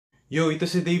Yo, ito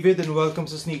si David and welcome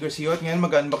sa Sneakers Yo. At ngayon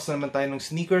mag-unbox na naman tayo ng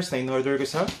sneakers na in-order ko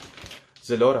sa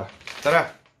Zalora.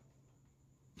 Tara!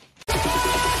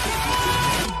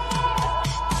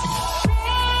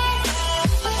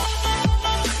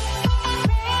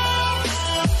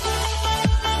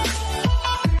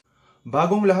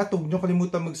 Bagong lahat, huwag niyo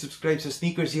kalimutan mag-subscribe sa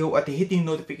Sneakers Yo at i-hit yung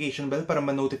notification bell para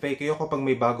ma-notify kayo kapag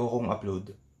may bago akong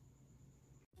upload.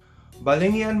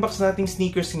 Baling i-unbox nating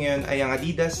sneakers ngayon ay ang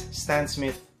ADIDAS Stan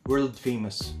Smith World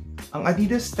Famous. Ang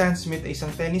ADIDAS Stan Smith ay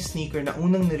isang tennis sneaker na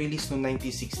unang nirelease noong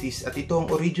 1960s at ito ang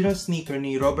original sneaker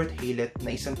ni Robert Haillet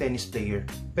na isang tennis player.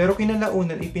 Pero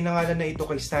kinalaunan ipinangalan na ito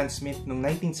kay Stan Smith noong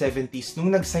 1970s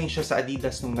nung nag-sign siya sa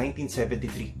ADIDAS noong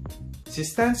 1973. Si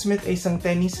Stan Smith ay isang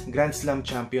tennis Grand Slam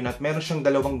champion at meron siyang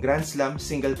dalawang Grand Slam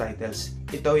single titles.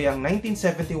 Ito ay ang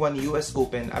 1971 US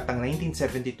Open at ang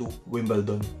 1972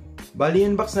 Wimbledon. Bali,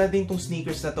 unbox natin itong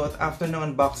sneakers na to at after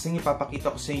ng unboxing, ipapakita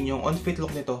ko sa inyo yung on-fit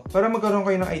look nito para magkaroon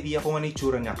kayo ng idea kung ano yung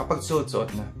itsura niya kapag suot-suot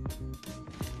na.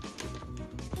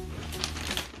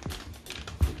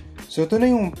 So, ito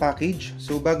na yung package.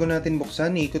 So, bago natin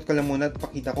buksan, iikot ka lang muna at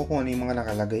pakita ko kung ano yung mga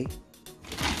nakalagay.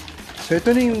 So,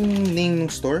 ito na yung name ng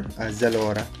store,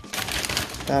 Zalora.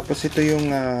 Tapos, ito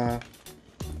yung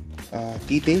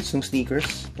details ng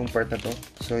sneakers, itong part na to.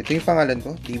 So, ito yung pangalan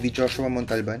ko, David Joshua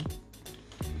Montalban.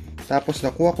 Tapos,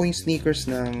 nakuha ko yung sneakers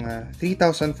ng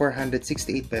 3,468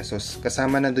 pesos.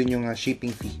 Kasama na dun yung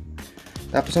shipping fee.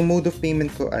 Tapos, ang mode of payment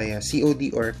ko ay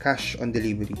COD or cash on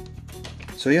delivery.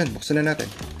 So, yun. Buksan na natin.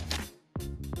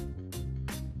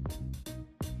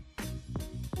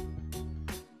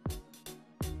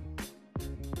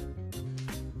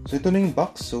 So, ito na yung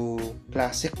box. So,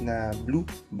 classic na blue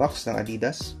box ng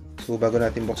ADIDAS. So, bago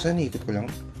natin buksan, iikot ko lang.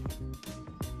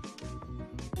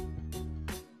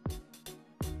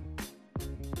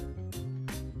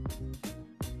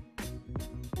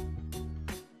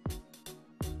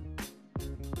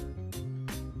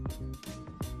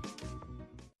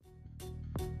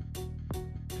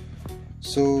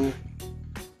 So,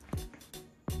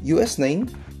 US 9,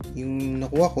 yung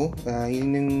nakuha ko,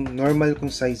 yun yung normal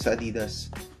kong size sa ADIDAS.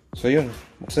 So, yun.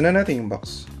 Buksan na natin yung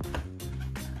box.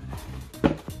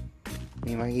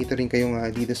 May makikita rin kayong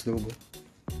ADIDAS logo.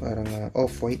 Parang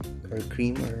off-white or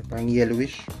cream or parang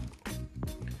yellowish.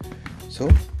 So,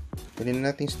 kunin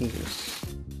na natin yung sneakers.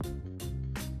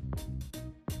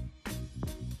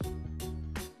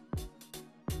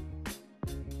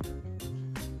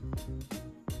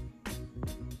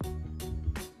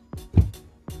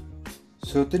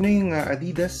 So, ito na yung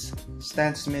ADIDAS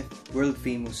Stan Smith World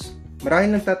Famous.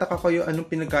 Marahil nagtataka kayo anong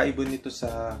pinagkaiba nito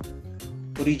sa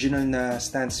original na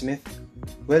Stan Smith.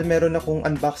 Well, meron akong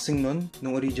unboxing nun,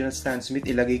 nung original Stan Smith.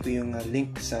 Ilagay ko yung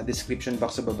link sa description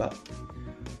box sa baba.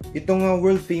 Itong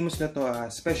World Famous na to,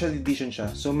 special edition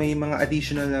siya. So, may mga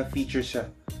additional na features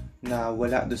siya na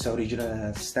wala doon sa original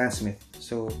na Stan Smith.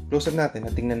 So, close up natin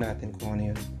at tingnan natin kung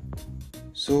ano yun.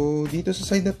 So, dito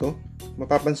sa side na to,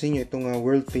 mapapansin nyo itong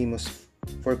World Famous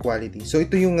for quality. So,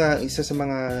 ito yung isa sa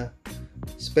mga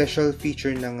special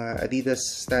feature ng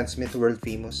ADIDAS Stan Smith World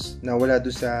Famous na wala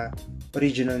doon sa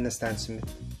original na Stan Smith.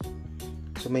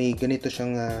 So, may ganito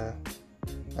siyang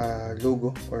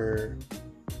logo or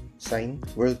sign,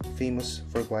 World Famous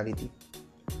for quality.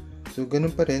 So,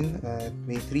 ganun pa rin.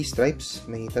 May 3 stripes,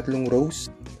 may 3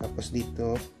 rows. Tapos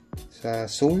dito sa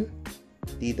sole,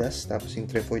 ADIDAS, tapos yung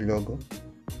trefoil logo.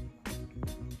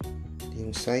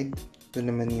 Yung side. Ito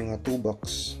naman yung 2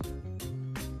 box.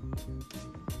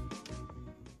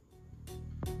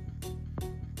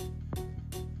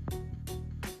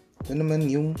 Ito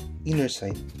naman yung inner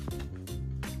side.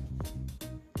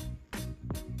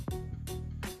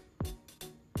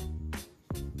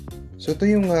 So, ito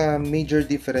yung major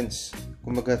difference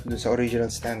kumbaga dun sa original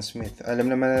Stan Smith.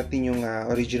 Alam naman natin yung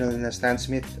original na Stan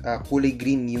Smith, kulay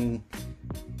green yung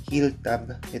heel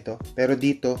tab ito. Pero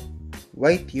dito,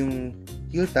 white yung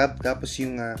heel tab, tapos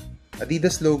yung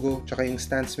ADIDAS logo, tsaka yung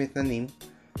Stan Smith na name,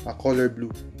 color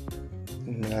blue.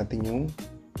 Tingnan natin yung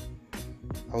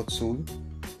outsole.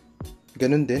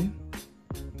 Ganun din.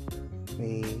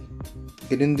 May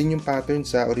ganun din yung pattern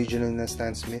sa original na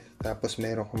Stan Smith. Tapos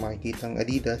meron kung makikita ang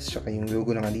ADIDAS, tsaka yung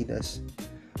logo ng ADIDAS,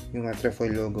 yung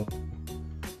trefoil logo.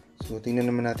 So,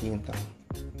 tingnan naman natin yung tang.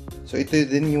 So, ito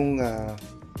din yung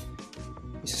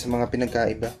isa sa mga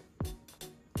pinagkaiba.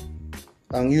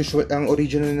 Ang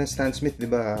original na Stan Smith,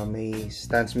 'di ba? May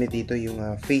Stan Smith dito yung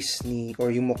face ni or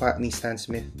yung mukha ni Stan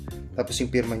Smith. Tapos yung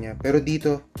pirma niya. Pero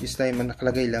dito, this time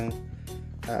nakalagay lang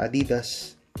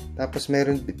ADIDAS. Tapos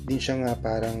meron din siyang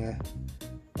parang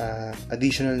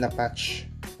additional na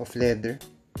patch of leather.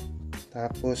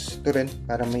 Tapos ito rin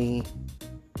para may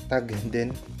tag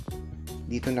din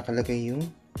dito nakalagay yung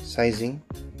sizing.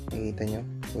 Nakikita nyo,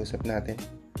 close up natin.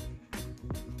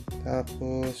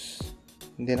 Tapos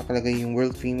hindi nakalagay yung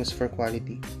world famous for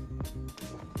quality.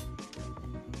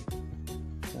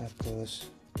 Tapos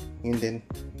yun din,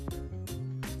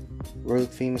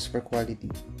 world famous for quality.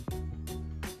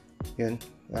 Yun,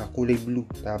 kulay blue.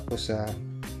 Tapos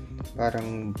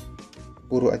parang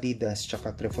puro Adidas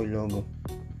tsaka trefoil logo.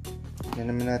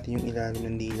 Yan naman natin yung ilalim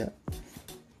ng dila.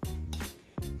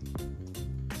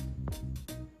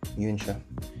 Yun siya.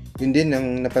 Yun din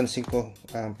ang napansin ko,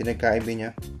 pinagkaiba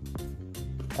niya.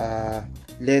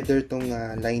 Leather tong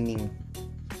lining.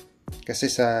 Kasi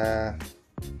sa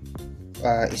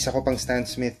isa ko pang Stan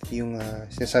Smith, yung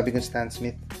sinasabi kong Stan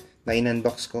Smith na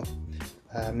in-unbox ko,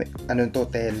 ano to,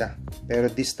 tela.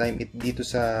 Pero this time, dito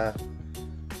sa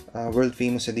world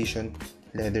famous edition,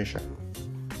 leather siya.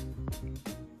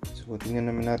 So tingnan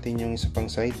naman natin yung isa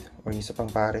pang side or isa pang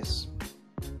pares.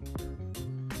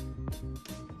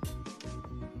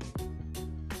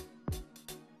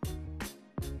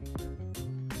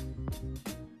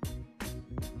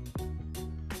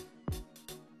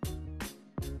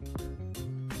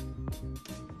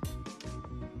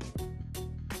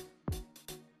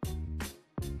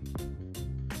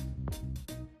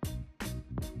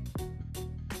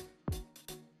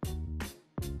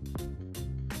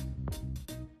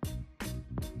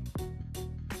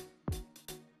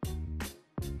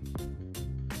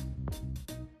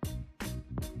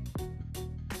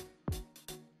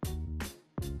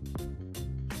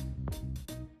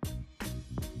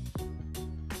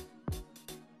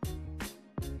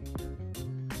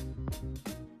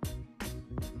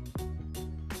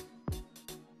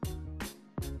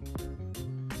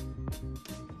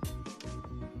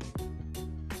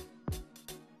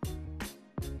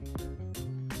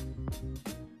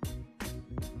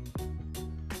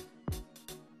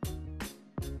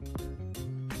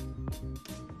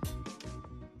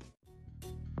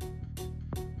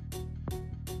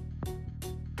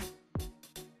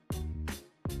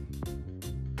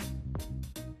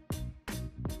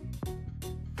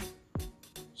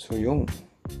 So yung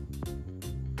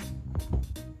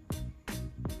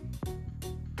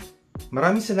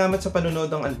maraming salamat sa panonood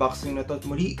ng unboxing na to at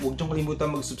muli, huwag niyong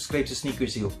kalimutan mag-subscribe sa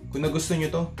Sneakers You. Kung nagustuhan niyo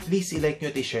to, please i-like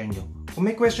niyo at i-share niyo. Kung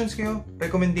may questions kayo,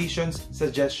 recommendations,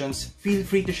 suggestions, feel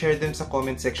free to share them sa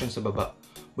comment section sa baba.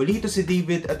 Muli, ito si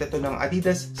David at ito ng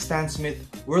Adidas Stan Smith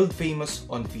World Famous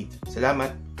On Feet.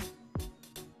 Salamat!